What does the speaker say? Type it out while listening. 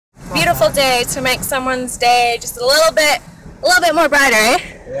beautiful day to make someone's day just a little bit more brighter, eh?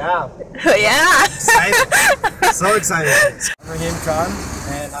 Yeah. Yeah. Excited. So excited. I'm Raheem Khan,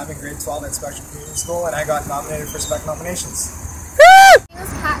 and I'm in grade 12 at Spectrum Community School, and I got nominated for Spec Nominations. Woo! My name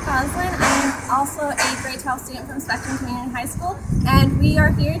is Kat Goslin. I'm also a grade 12 student from Spectrum Community High School, and we are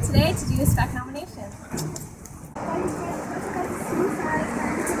here today to do a Spec nomination.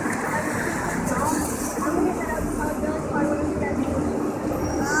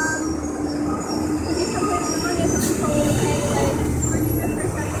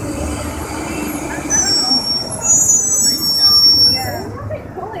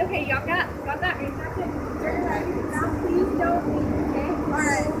 Okay, y'all got that retraction. Now please don't leave, okay?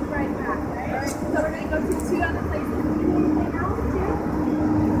 Alright. We'll be right back, right? So we're going to go to 2 other places. Do you need anything else, too?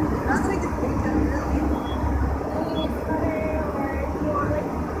 Not that I can think of, really. Any butter, or do you want, like,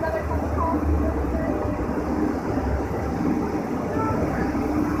 another cup of coffee?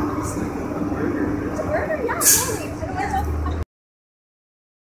 A burger? Yeah, totally.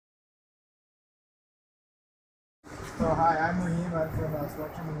 So hi, I'm Raheem. I'm from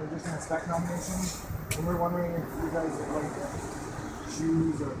Spectrum, and we're just in a Spec nomination. And we're wondering if you guys would like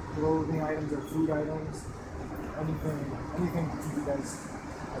shoes or clothing items or food items, anything you guys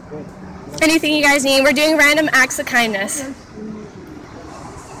are good. Anything you guys need. We're doing random acts of kindness.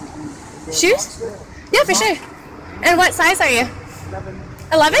 Shoes? Yeah, for sure. And what size are you? 11.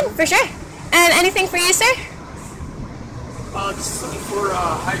 11? For sure. And anything for you, sir? Just something for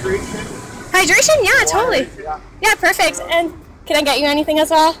hydration. Hydration? Yeah, totally. Yeah. Yeah, perfect. And can I get you anything as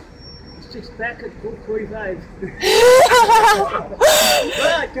well? 6 pack at $4.45.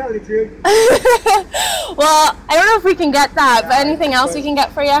 Well, tell the truth. Well, I don't know if we can get that, but anything else we can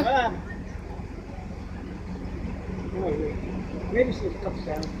get for you? Maybe some cup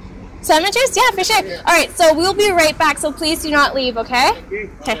sandwich. Sandwiches? Yeah, for sure. All right, so we'll be right back, so please do not leave, okay?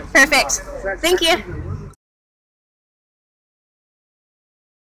 Okay, perfect. Thank you.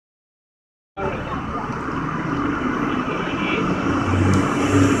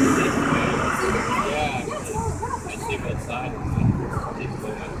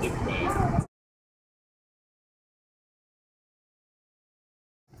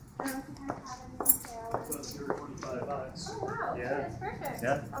 Yeah. That's perfect.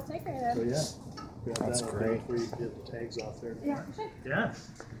 Yeah. I'll take her then. So yeah. That's great. Where you get the tags off there. Yeah, for sure. Yeah.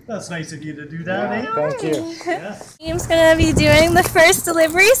 That's nice of you to do that, eh? Thank you. Yeah. Team's gonna be doing the first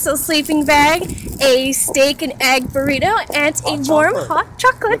delivery, so sleeping bag, a steak and egg burrito, and a warm hot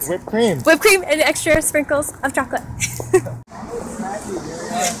chocolate. Whipped cream. Whipped cream and extra sprinkles of chocolate.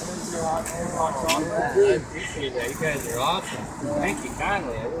 I appreciate that. You guys are awesome. Thank you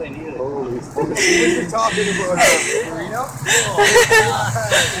kindly. I really need it. We're talking about burrito.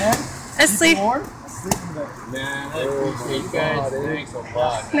 Asleep. Sleeping bag. Man, I appreciate you guys. Thanks a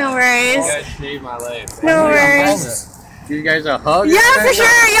lot. No You worries. guys saved my life. No worries. Give you guys a hug? Yeah, for sure.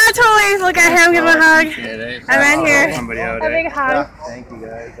 Yeah, totally. Look at him. Give him a hug. I'm in here. Somebody out A big hug. Thank you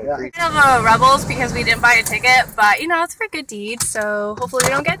guys. I Yeah. appreciate We have rebels because we didn't buy a ticket, but you know, it's for good deeds, so hopefully we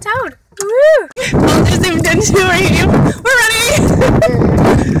don't get towed. Woo! We'll just zoomed into We're ready!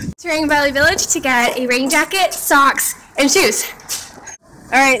 To Rain Valley Village to get a rain jacket, socks, and shoes.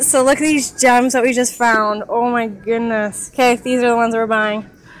 Alright, so look at these gems that we just found. Oh my goodness. Okay, these are the ones we're buying.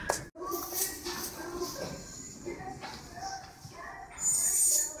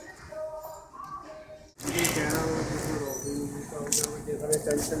 Okay,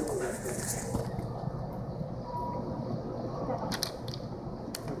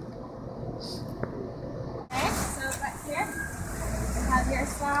 so back here, I have your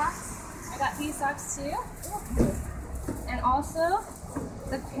socks. I got these socks too. And also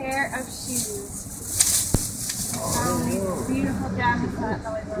the pair of shoes. Beautiful gems at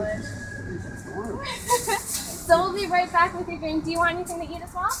Valley Village. So we'll be right back with your drink. Do you want anything to eat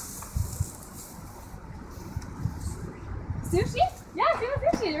as well? Sushi? Yeah, do a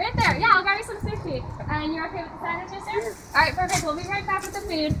sushi right there. Yeah, I'll grab you some sushi. And you're okay with the sandwiches, sir? Sure. All right, perfect. We'll be right back with the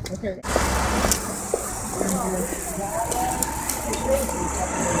food. Okay.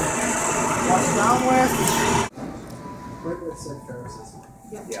 Wash down with.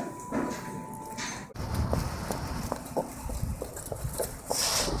 Yeah.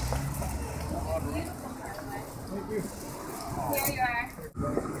 Here you are.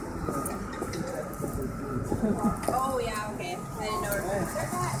 Oh, yeah, okay. I didn't know where to start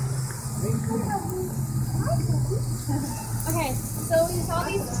that. Okay, so we saw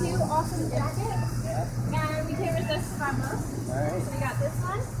these 2 awesome jackets, and we can't resist from them. So we got this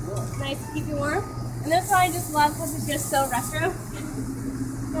one, nice to keep you warm. And this one I just love because it's just so retro.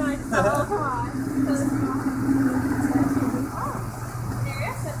 No, it's so hot. So this is awesome. Oh,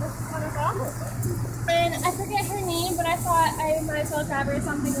 there, so this is what I thought I might as well grab her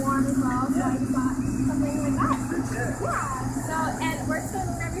something warm as well, so I just got something like that. Yeah. So, and we're still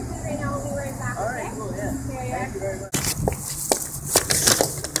gonna grab your food right now. We'll be right back. Alright, Okay? cool, yeah. There you Thank you are. very much.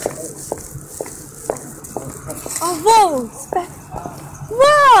 Oh, whoa!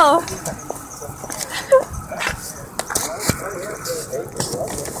 Whoa!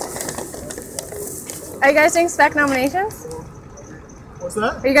 Are you guys doing spec nominations? What's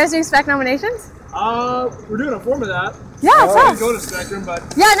that? Are you guys doing spec nominations? We're doing a form of that. Yeah, I so. didn't go to Spectrum, but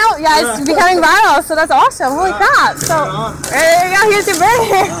Yeah, no, yeah, it's becoming viral, so that's awesome. Holy crap. So, there you go, here's your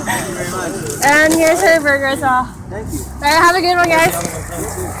burger. thank you very much. And here's her burger as well. Thank you. Alright, have a good one, guys.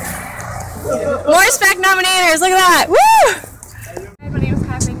 More spec nominators, look at that. Woo! Hi, my name is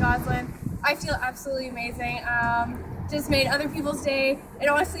Kathleen Goslin. I feel absolutely amazing. Just made other people's day. It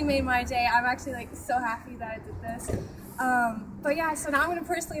honestly made my day. I'm actually like so happy that I did this. But yeah, so now I'm going to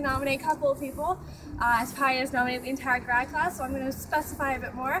personally nominate a couple of people. As Pi has nominated the entire grad class, so I'm going to specify a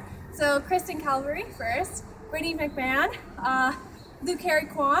bit more. So Kristen Calvary first, Brittany McMahon, Luke Harry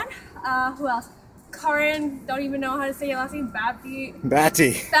Kwan, who else? Karen, don't even know how to say your last name, Batty, there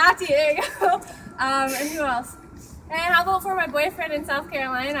you go. And who else? And how about for my boyfriend in South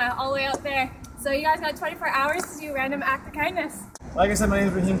Carolina, all the way out there. So you guys got 24 hours to do a random act of kindness. Like I said, my name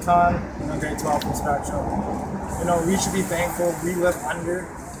is Raheem Khan, grade 12 from Spectrum. We should be thankful. We live under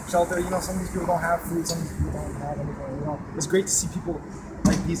shelter. Some of these people don't have food, some of these people don't have anything. It's great to see people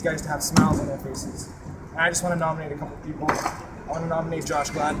like these guys to have smiles on their faces. And I just want to nominate a couple of people. I want to nominate Josh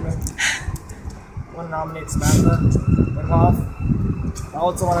Gladman. I want to nominate Samantha Winhoff. I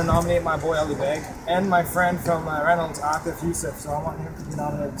also want to nominate my boy Ali Beg and my friend from Reynolds, Atif Yusuf. So I want him to be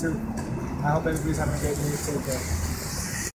nominated too. I hope everybody's having a great day today.